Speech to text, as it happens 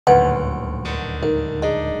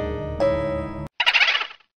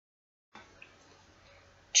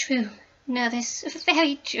true. Nervous,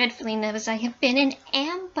 very dreadfully nervous I have been and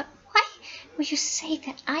am, but why will you say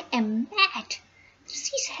that I am mad? The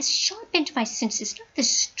disease has sharpened my senses, not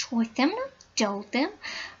destroyed them, not dulled them.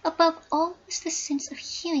 Above all was the sense of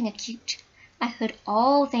hearing acute. I heard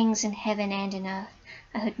all things in heaven and in earth.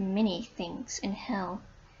 I heard many things in hell.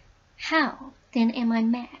 How, then, am I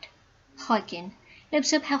mad? Hearken, and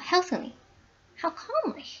observe how healthily, how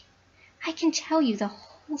calmly, I can tell you the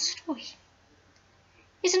whole story.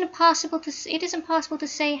 It isn't possible to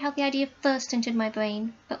say how the idea first entered my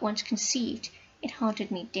brain, but once conceived, it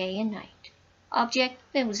haunted me day and night. Object,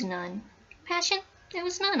 there was none. Passion, there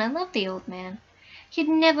was none. I loved the old man. He had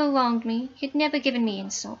never wronged me. He had never given me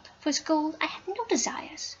insult. For his gold, I had no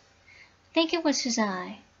desires. I think it was his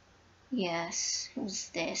eye. Yes, it was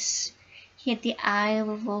this. He had the eye of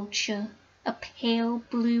a vulture, a pale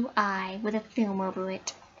blue eye with a film over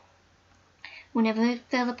it. Whenever it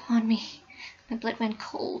fell upon me, my blood ran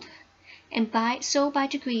cold, and by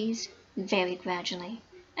degrees, very gradually,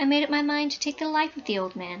 I made up my mind to take the life of the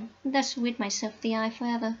old man, and thus rid myself of the eye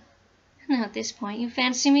forever. Now at this point you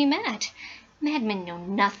fancy me mad. Madmen know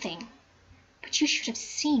nothing. But you should have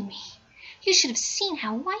seen me. You should have seen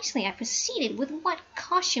how wisely I proceeded, with what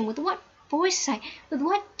caution, with what foresight, with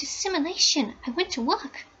what dissimulation I went to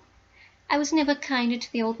work. I was never kinder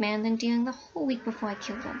to the old man than during the whole week before I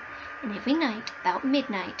killed him, and every night, about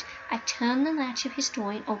midnight, I turned the latch of his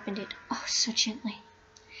door and opened it, oh, so gently.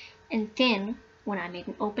 And then, when I made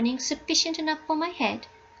an opening sufficient enough for my head,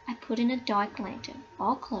 I put in a dark lantern,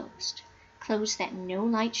 all closed that no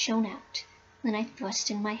light shone out. Then I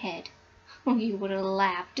thrust in my head. Oh, you would have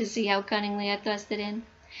laughed to see how cunningly I thrust it in.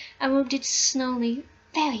 I moved it slowly,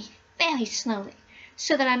 very, very slowly,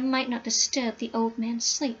 so that I might not disturb the old man's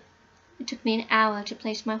sleep. It took me an hour to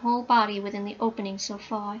place my whole body within the opening so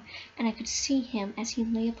far, and I could see him as he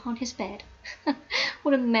lay upon his bed.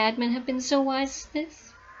 Would a madman have been so wise as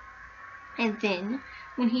this? And then,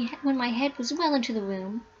 when my head was well into the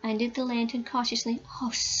room, I undid the lantern cautiously,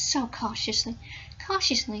 oh, so cautiously,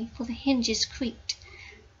 for the hinges creaked.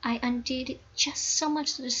 I undid it just so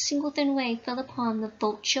much that a single thin ray fell upon the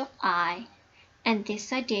vulture eye, and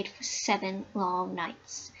this I did for 7 long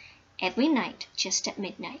nights, every night just at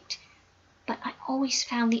midnight. But I always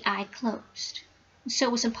found the eye closed, and so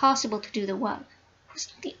it was impossible to do the work. It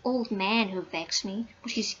was not the old man who vexed me,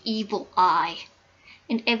 but his evil eye.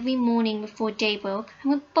 And every morning before day broke, I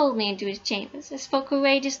went boldly into his chambers. I spoke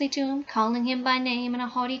courageously to him, calling him by name in a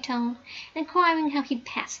hearty tone, and inquiring how he'd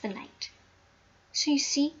passed the night. So you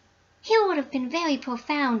see, he would have been very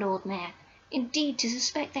profound, old man, indeed, to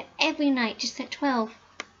suspect that every night, just at 12,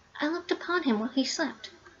 I looked upon him while he slept.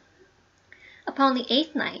 Upon the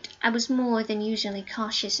 8th night, I was more than usually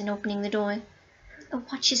cautious in opening the door. I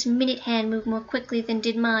watched his minute hand move more quickly than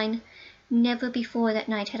did mine. Never before that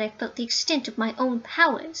night had I felt the extent of my own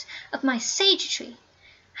powers, of my sagacity.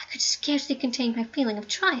 I could scarcely contain my feeling of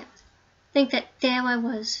triumph. Think that there I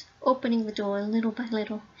was, opening the door little by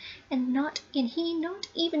little, and he not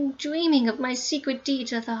even dreaming of my secret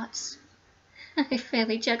deeds or thoughts. I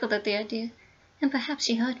fairly chuckled at the idea, and perhaps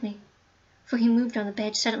he heard me, for he moved on the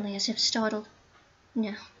bed suddenly as if startled.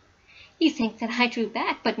 No, you think that I drew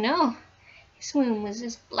back, but no. His room was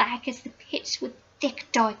as black as the pits with thick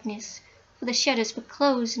darkness, for the shutters were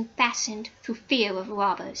closed and fastened through fear of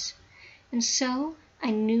robbers. And so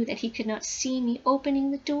I knew that he could not see me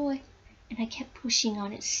opening the door, and I kept pushing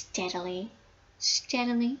on it steadily,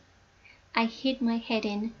 steadily. I hid my head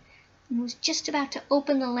in, and was just about to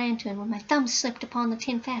open the lantern when my thumb slipped upon the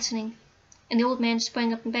tin fastening, and the old man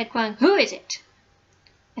sprang up in bed, crying, "Who is it?"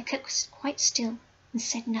 I kept quite still and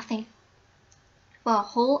said nothing. For a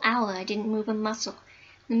whole hour I didn't move a muscle.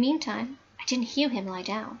 In the meantime, I didn't hear him lie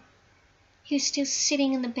down. He was still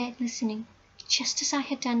sitting in the bed listening, just as I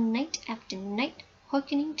had done night after night,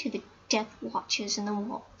 hearkening to the death watches in the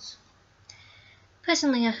walls.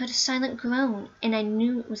 Presently I heard a silent groan, and I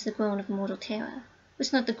knew it was the groan of mortal terror. It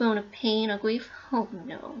was not the groan of pain or grief. Oh,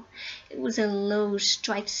 no. It was a low,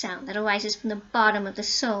 strife sound that arises from the bottom of the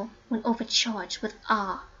soul when overcharged with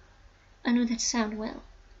awe. I knew that sound well.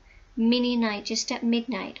 Many a night, just at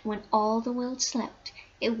midnight, when all the world slept,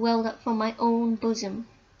 it welled up from my own bosom,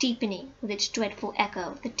 deepening with its dreadful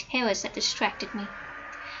echo the terrors that distracted me.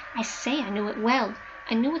 I say I knew it well.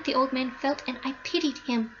 I knew what the old man felt, and I pitied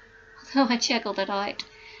him, although I chuckled at heart.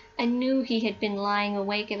 I knew he had been lying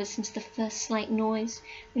awake ever since the first slight noise,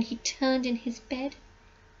 when he turned in his bed.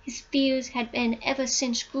 His fears had been ever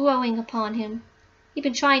since growing upon him. He had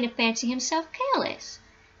been trying to fancy himself careless,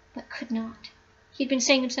 but could not. He had been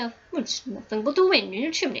saying to himself, "It's nothing but the wind in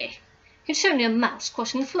your chimney. It's only a mouse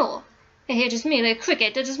crossing the floor. Here it is merely a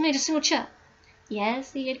cricket that has made a single chirp.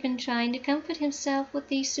 Yes, he had been trying to comfort himself with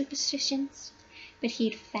these superstitions, but he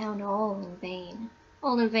had found all in vain.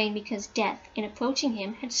 All in vain, because death, in approaching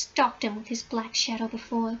him, had stalked him with his black shadow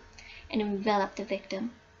before, and enveloped the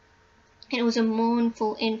victim. And it was a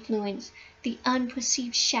mournful influence, the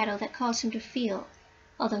unperceived shadow, that caused him to feel,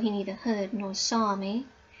 although he neither heard nor saw me,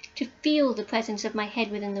 to feel the presence of my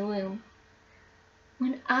head within the room.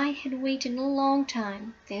 When I had waited a long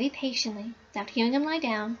time, very patiently, without hearing him lie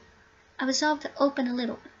down, I resolved to open a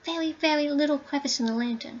little, a very, very little crevice in the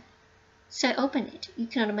lantern. So I opened it, you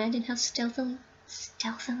cannot imagine how stealthily,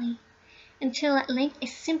 until at length a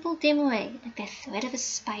simple dim ray, like the thread of a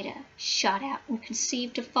spider, shot out and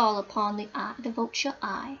conceived to fall upon the vulture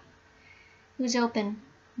eye. It was open,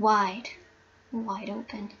 wide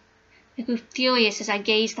open. I grew furious as I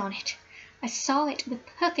gazed on it. I saw it with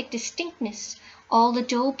perfect distinctness, all the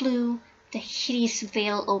dull blue, the hideous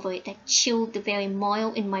veil over it that chilled the very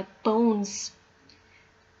marrow in my bones.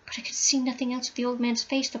 But I could see nothing else of the old man's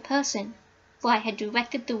face or person, for I had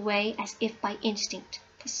directed the ray as if by instinct,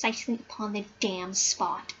 precisely upon the damned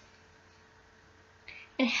spot.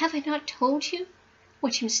 And have I not told you?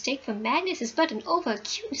 What you mistake for madness is but an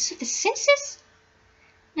over-acuteness of the senses.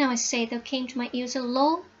 Now I say there came to my ears a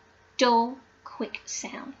low, dull, quick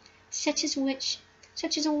sound, such as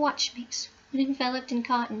a watch makes when enveloped in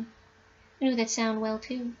cotton. I knew that sound well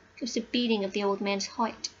too. It was the beating of the old man's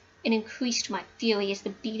heart. It increased my fury as the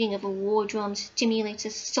beating of a war drum stimulates a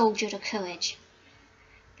soldier to courage.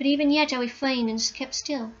 But even yet I refrained and kept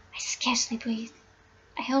still. I scarcely breathed.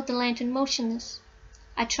 I held the lantern motionless.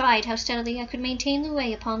 I tried how steadily I could maintain the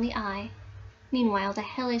ray upon the eye. Meanwhile, the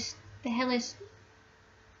hellish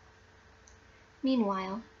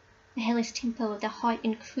tempo of the heart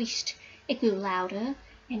increased. It grew louder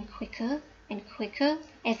and quicker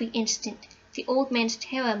every instant. The old man's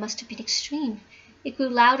terror must have been extreme. It grew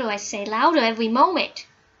louder, I say, louder every moment.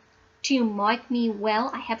 Do you mark me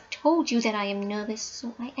well? I have told you that I am nervous,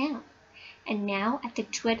 so I am. And now, at the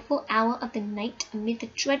dreadful hour of the night, amid the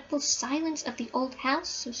dreadful silence of the old house,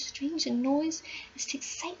 so strange a noise as to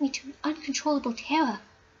excite me to an uncontrollable terror.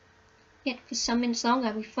 Yet for some minutes longer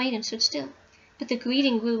I refrained and stood still. But the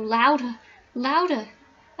greeting grew louder.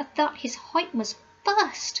 I thought his heart must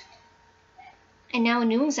burst. And now a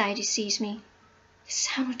new anxiety seized me. The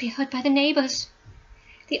sound would be heard by the neighbors.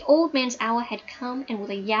 The old man's hour had come, and with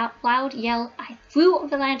a loud yell I threw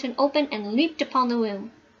the lantern open and leaped upon the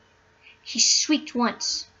room. He shrieked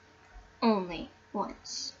once, only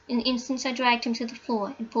once. In an instant I dragged him to the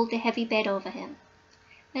floor and pulled the heavy bed over him.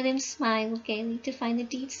 I then smiled gaily to find the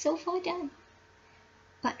deed so far done.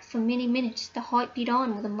 But for many minutes the heart beat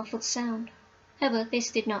on with a muffled sound. However,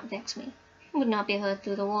 this did not vex me. It would not be heard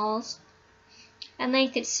through the walls. At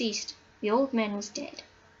length it ceased. The old man was dead.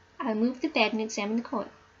 I removed the bed and examined the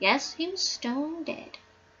corpse. Yes, he was stone dead.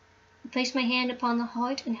 I placed my hand upon the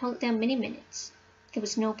heart and held it there many minutes. There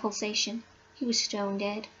was no pulsation. He was stone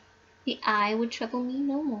dead. The eye would trouble me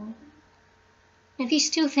no more. If he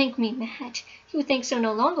still think me mad, he would think so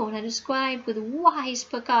no longer when I described with wise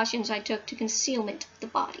precautions I took to concealment of the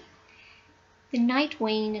body. The night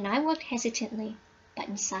waned, and I worked hesitantly, but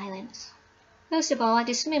in silence. First of all, I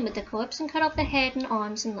dismembered the corpse and cut off the head and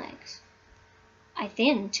arms and legs. I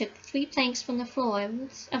then took 3 planks from the floor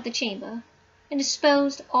of the chamber and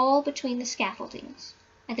disposed all between the scaffoldings.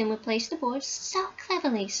 I then replaced the boards so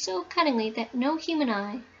cleverly, so cunningly, that no human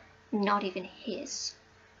eye, not even his,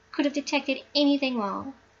 could have detected anything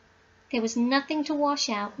wrong. There was nothing to wash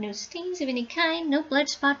out, no stains of any kind, no blood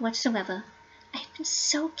spot whatsoever. I had been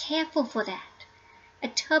so careful for that. A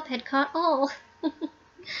tub had caught all.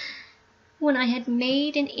 When I had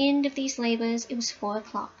made an end of these labors, it was 4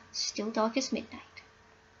 o'clock, still dark as midnight.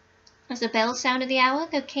 As the bell sounded the hour,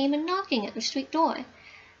 there came a knocking at the street door.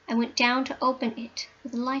 I went down to open it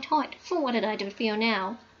with a light heart, for what had I to fear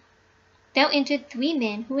now? There entered 3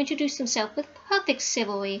 men who introduced themselves with perfect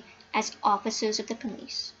civility as officers of the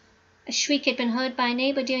police. A shriek had been heard by a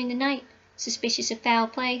neighbor during the night. Suspicious of foul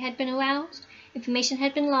play had been aroused. Information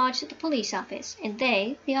had been lodged at the police office, and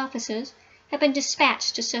they, the officers, had been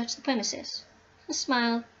dispatched to search the premises. I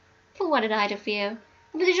smiled. For what had I to fear?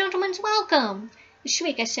 For the gentleman's welcome. The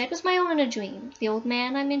shriek, I said, was my own in a dream. The old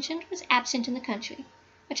man, I mentioned, was absent in the country.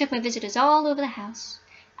 I took my visitors all over the house.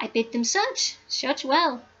 I bid them search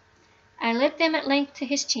well. I led them at length to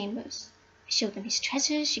his chambers. I showed them his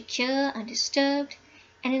treasures, secure, undisturbed.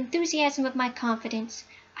 In enthusiasm of my confidence,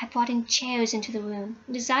 I brought in chairs into the room,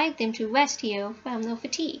 and desired them to rest here from their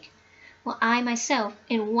fatigue, while I myself,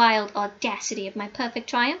 in wild audacity of my perfect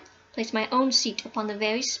triumph, placed my own seat upon the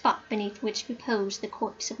very spot beneath which reposed the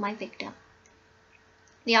corpse of my victim.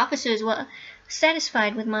 The officers were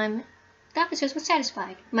satisfied with my The officers were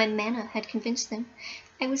satisfied. My manner had convinced them.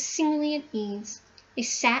 I was seemingly at ease. They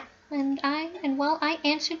sat, and while I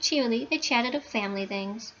answered cheerily, they chatted of family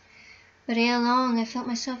things. But ere long I felt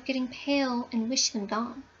myself getting pale and wished them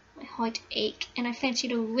gone. My heart ached, and I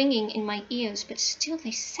fancied a ringing in my ears, but still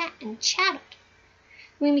they sat and chattered.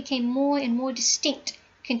 The ring became more and more distinct,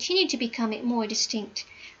 continued to become more distinct.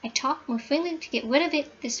 I talked more freely to get rid of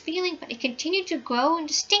this feeling, but it continued to grow in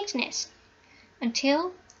distinctness,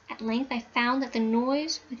 until at length I found that the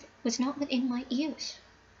noise was not within my ears.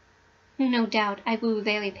 No doubt I grew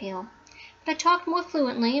very pale, but I talked more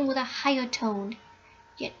fluently and with a higher tone.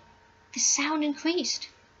 Yet the sound increased,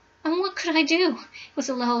 and what could I do? It was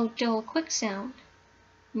a low, dull, quick sound,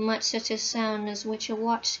 much such a sound as which a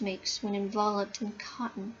watch makes when enveloped in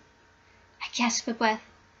cotton. I gasped for breath,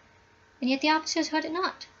 and yet the officers heard it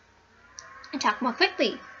not. I talked more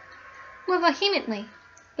quickly, more vehemently,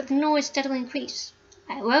 but the noise steadily increased.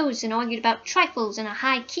 I arose and argued about trifles in a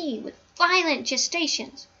high key, with violent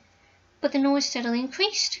gestations, but the noise steadily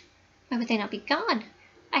increased. Why would they not be gone?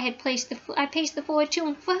 I paced the floor to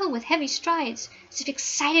and fro with heavy strides, as if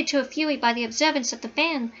excited to a fury by the observance of the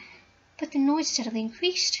band, but the noise steadily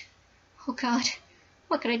increased. Oh God,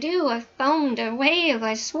 what could I do? I foamed, I raved,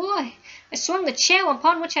 I swore. I swung the chair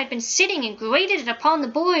upon which I had been sitting and grated it upon the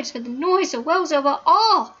boards, but the noise arose over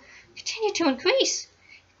all, continued to increase.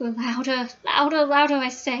 It grew louder, louder, louder, I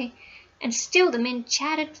say, and still the men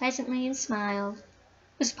chatted pleasantly and smiled.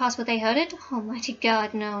 Was it possible they heard it? Almighty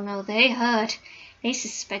God, no, no, they heard. They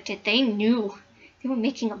suspected, they knew. They were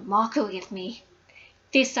making a mockery of me.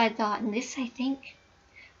 This I thought, and this I think.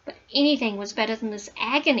 But anything was better than this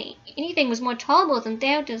agony. Anything was more tolerable than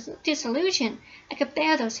their disillusion. I could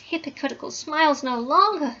bear those hypocritical smiles no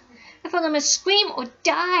longer. I felt I must scream or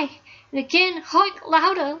die. And again, hark,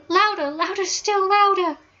 louder, louder, louder, still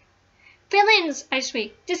louder. Villains, I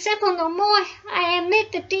shrieked, dissemble no more. I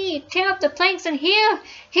admit the deed. Tear up the planks and hear,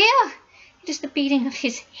 hear. It is the beating of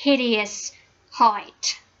his hideous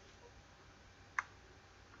heart.